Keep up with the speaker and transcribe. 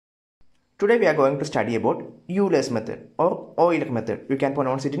Today we are going to study about Euler's method or Euler method. You can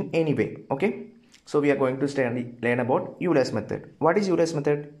pronounce it in any way. Okay. So we are going to learn about Euler's method. What is Euler's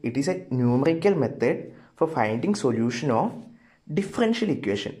method? It is a numerical method for finding solution of differential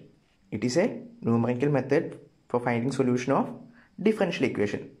equation. It is a numerical method for finding solution of differential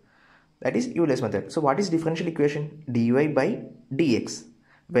equation. That is Euler's method. So what is differential equation? dy by dx,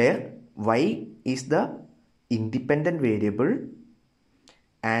 where y is the independent variable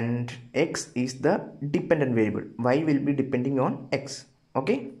and x is the dependent variable. Y will be depending on x.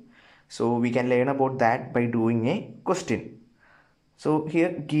 Okay, so we can learn about that by doing a question. So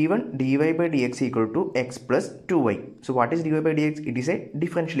here given dy by dx equal to x plus 2y. So what is dy by dx? It is a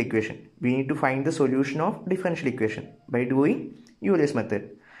differential equation. We need to find the solution of differential equation by doing Euler's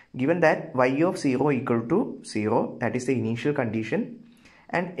method. Given that y of 0 equal to 0, that is the initial condition,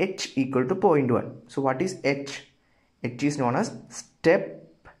 and h equal to 0.1. So what is h? H is known as step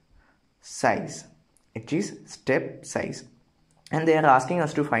size. H is step size, and they are asking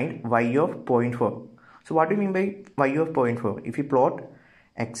us to find y of 0.4. So what do you mean by y of 0.4? If you plot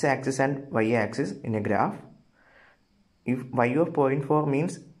x-axis and y-axis in a graph, if y of 0.4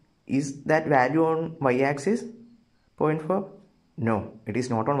 means, is that value on y-axis 0.4? No, it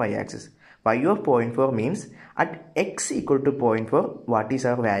is not on y-axis. Y of 0.4 means at x equal to 0.4, what is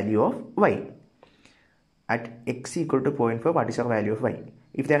our value of y? At x equal to 0.4, what is our value of y?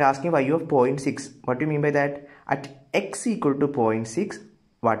 If they are asking y of 0.6, what do you mean by that? At x equal to 0.6,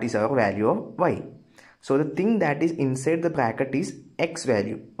 what is our value of y? So the thing that is inside the bracket is x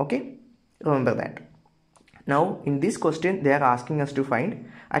value. Okay, remember that. Now in this question, they are asking us to find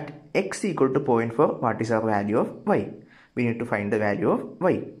at x equal to 0.4, what is our value of y? We need to find the value of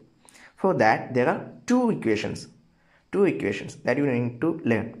y. For that, there are two equations that you need to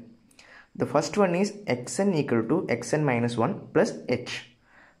learn. The first one is xn equal to xn minus 1 plus h,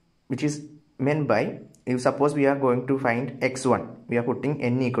 which is meant by, if suppose we are going to find x1, we are putting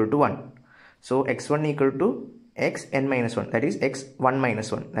n equal to 1. So x1 equal to xn minus 1, that is x1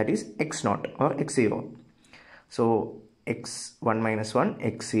 minus 1, that is x0 or x0. So x1 minus 1,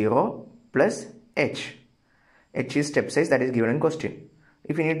 x0 plus h. H is step size that is given in question.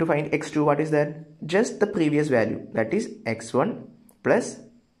 If you need to find x2, what is that? Just the previous value, that is x1 plus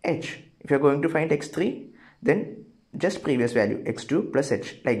h. If you are going to find x3, then just previous value, x2 plus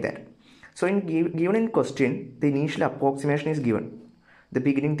h, like that. So in given in question, the initial approximation is given, the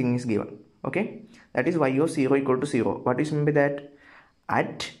beginning thing is given. Okay, that is y of 0 equal to 0. What is meant by that?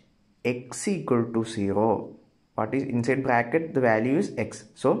 At x equal to 0, what is inside bracket? The value is x.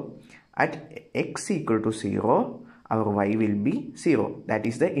 So at x equal to 0, our y will be 0. That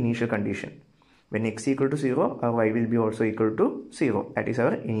is the initial condition. When x equal to 0, our y will be also equal to 0. That is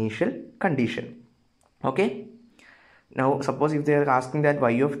our initial condition. Okay. Now suppose if they are asking that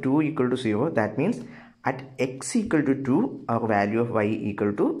y of 2 equal to 0, that means at x equal to 2, our value of y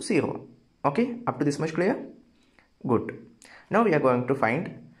equal to 0. Okay. Up to this much clear? Good. Now we are going to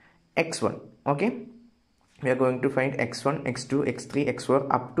find x1. Okay. We are going to find x1, x2, x3, x4.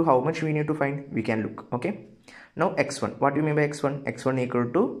 Up to how much we need to find? We can look. Okay. Now x1. What do you mean by x1? x1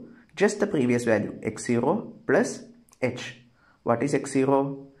 equal to just the previous value, x0 plus h. What is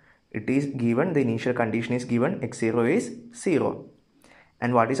x0? It is given, the initial condition is given, x0 is 0.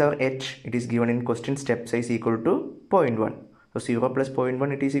 And what is our h? It is given in question, step size equal to 0.1. So 0 plus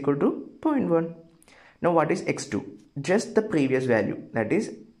 0.1, it is equal to 0.1. Now what is x2? Just the previous value, that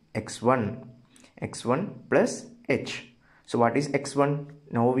is x1 plus h. So what is x1?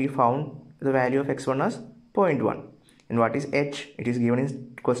 Now we found the value of x1 as 0.1. And what is h? It is given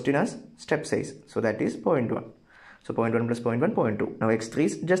in question as step size. So that is 0.1. So 0.1 plus 0.1, 0.2. Now x3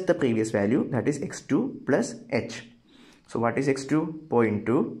 is just the previous value, that is x2 plus h. So what is x2?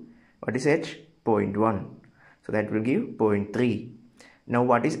 0.2. What is h? 0.1. So that will give 0.3. Now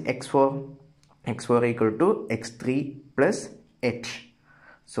what is x4? x4 equal to x3 plus h.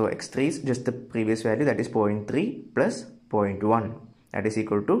 So x3 is just the previous value, that is 0.3 plus 0.1, that is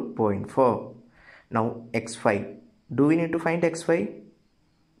equal to 0.4. Now x5. Do we need to find x5?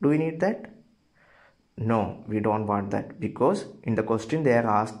 Do we need that? No, we don't want that, because in the question they are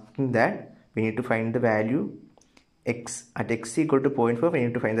asking that we need to find the value x at x equal to 0.4, we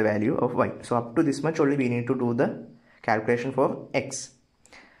need to find the value of y. So up to this much only we need to do the calculation for x.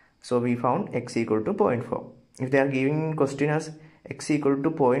 So we found x equal to 0.4. If they are giving question as x equal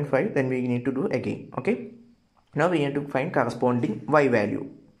to 0.5, then we need to do again. Okay, now we need to find corresponding y value.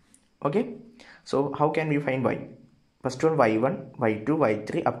 Okay, so how can we find y? First one y1, y2,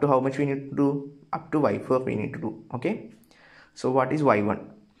 y3, up to how much we need to do? Up to y4 we need to do. Okay, so what is y1?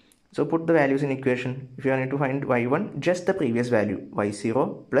 So put the values in equation. If you are need to find y1, just the previous value,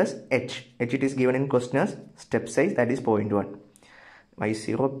 y0 plus h. H it is given in question as step size, that is 0.1.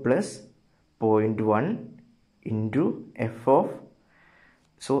 y0 plus 0.1 into f of,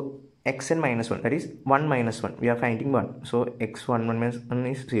 so xn minus 1, that is 1 minus 1. We are finding 1. So x1 1 minus 1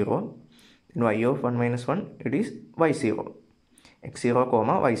 is 0. Then y of 1 minus 1, it is y0. x0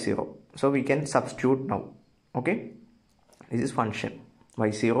 comma y0. So we can substitute now. Okay. This is function.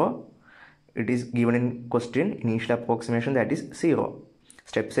 y0, it is given in question, initial approximation, that is 0.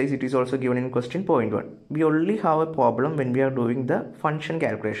 Step size, it is also given in question, 0.1. We only have a problem when we are doing the function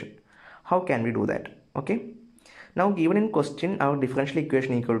calculation. How can we do that? Okay. Now given in question, our differential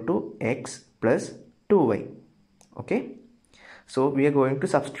equation equal to x plus 2y. Okay. So we are going to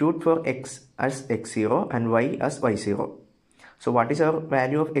substitute for x as x0 and y as y0. So what is our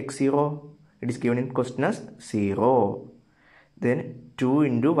value of x0? It is given in question as 0. Then 2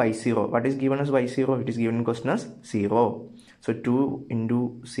 into y0. What is given as y0? It is given in question as 0. So 2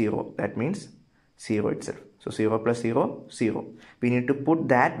 into 0, that means 0 itself. So 0 plus 0, 0. We need to put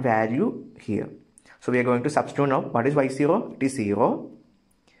that value here. So we are going to substitute now. What is y0? It is 0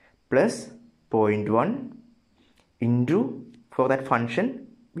 plus 0.1 into, for that function,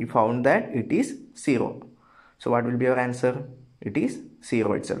 we found that it is 0. So what will be our answer? It is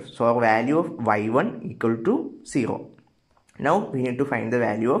 0 itself. So our value of y1 equal to 0. Now we need to find the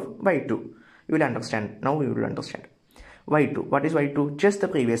value of y2. You will understand. Now we will understand. y2. What is y2? Just the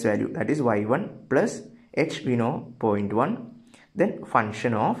previous value. That is y1 plus h, we know 0.1. Then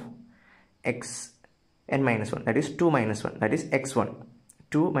function of x n minus 1. That is 2 minus 1. That is x1.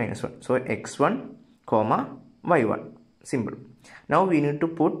 2 minus 1. So x1 comma y1. Simple. Now we need to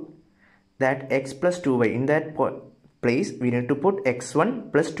put that x plus 2y in that place. We need to put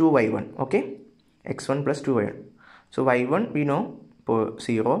x1 plus 2y1. Okay. x1 plus 2y1. So y1 we know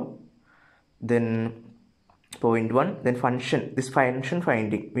 0, then 0.1, then function, this function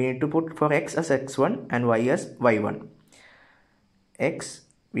finding, we need to put for x as x1 and y as y1. X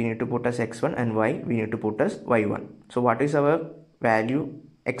we need to put as x1 and y we need to put as y1. So what is our value?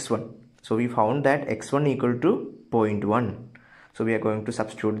 X1. So we found that x1 equal to 0.1. So we are going to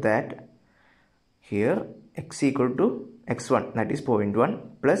substitute that here. X equal to x1, that is 0.1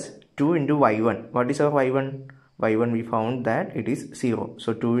 plus 2 into y1. What is our y1? y1 we found that it is 0.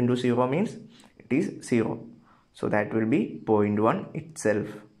 So 2 into 0 means it is 0. So that will be 0.1 itself.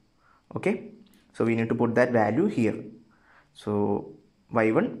 Okay. So we need to put that value here. So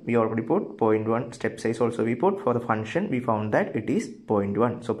y1 we already put 0.1. Step size also we put. For the function we found that it is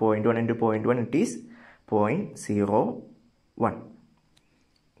 0.1. So 0.1 into 0.1 it is 0.01.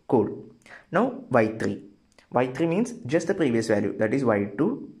 Cool. Now y3. y3 means just the previous value, that is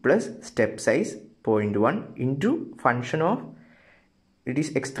y2 plus step size 0.1 into function of, it is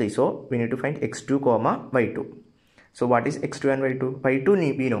x3. So we need to find x2 comma y2. So what is x2 and y2?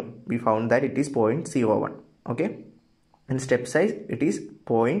 y2 we know, we found that it is 0.01. Okay. And step size it is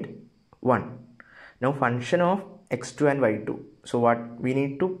 0.1. Now function of x2 and y2. So what we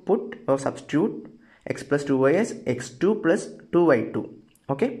need to put or substitute x plus 2y as x2 plus 2y2.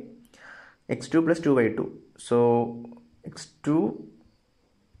 Okay. x2 plus 2y2. So x2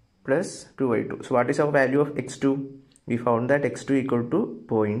 plus 2y2. So what is our value of x2? We found that x2 equal to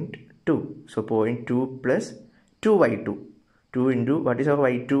 0.2. So 0.2 plus 2y2. 2 into, what is our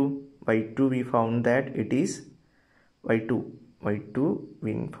y2? y2 we found that it is y2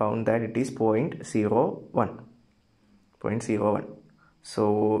 we found that it is 0.01. 0.01.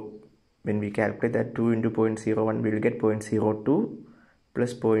 So when we calculate that 2 into 0.01, we will get 0.02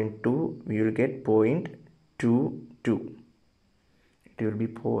 plus 0.2, we will get 0.22. It will be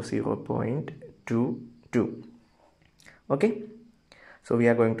 0.22. Okay. So we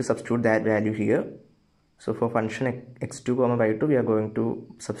are going to substitute that value here. So for function x2 comma y2, we are going to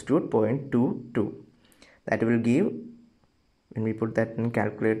substitute 0.22. That will give, when we put that in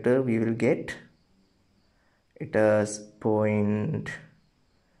calculator, we will get it as 0.22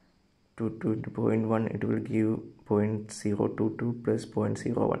 into 0.1. It will give 0.022 plus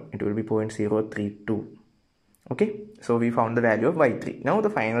 0.01. It will be 0.032. Okay. So we found the value of y3. Now the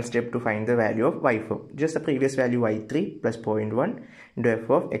final step to find the value of y4. Just the previous value y3 plus 0.1 into f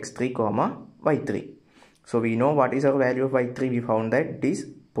of x3 comma y3. So we know what is our value of y3. We found that it is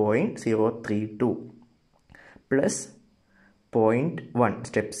 0.032 plus 0.1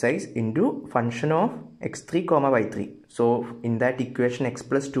 step size into function of x3 comma y3. So in that equation x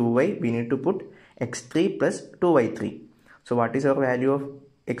plus 2y, we need to put x3 plus 2y3. So what is our value of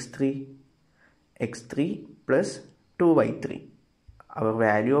x3? x3 plus 2y3. Our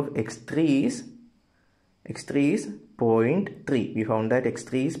value of x3 is 0.3. We found that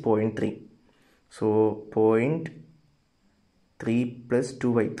x3 is 0.3. So 0.3 plus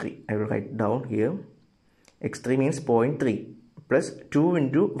 2 by 3. I will write down here. x3 means 0.3 plus 2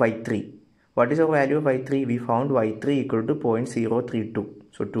 into y3. What is our value of y3? We found y3 equal to 0.032.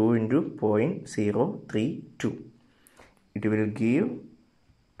 So 2 into 0.032. It will give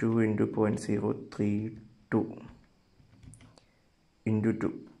 2 into 0.032 into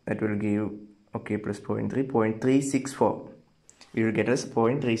 2. That will give, okay, plus 0.364. We will get as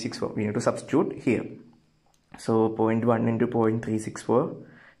 0.364. We need to substitute here. So 0.1 into 0.364.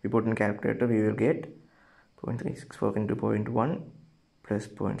 We put in calculator, we will get 0.364 into 0.1 plus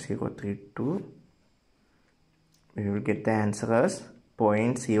 0.032. We will get the answer as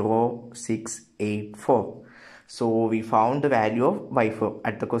 0.0684. So we found the value of y4.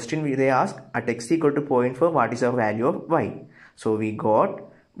 At the question they asked, at x equal to 0.4, what is our value of y? So we got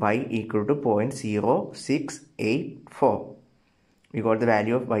y equal to 0.0684. We got the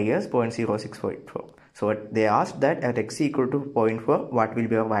value of y as 0.0684. So they asked that at x equal to 0.4, what will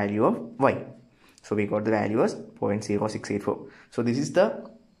be our value of y? So we got the value as 0.0684. So this is the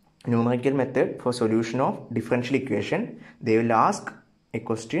numerical method for solution of differential equation. They will ask a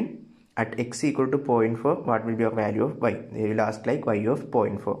question at x equal to 0.4, what will be your value of y? They will ask like y of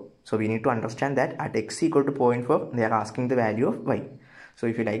 0.4. So we need to understand that at x equal to 0.4, they are asking the value of y. So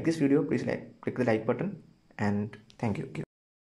if you like this video, please click the like button, and thank you.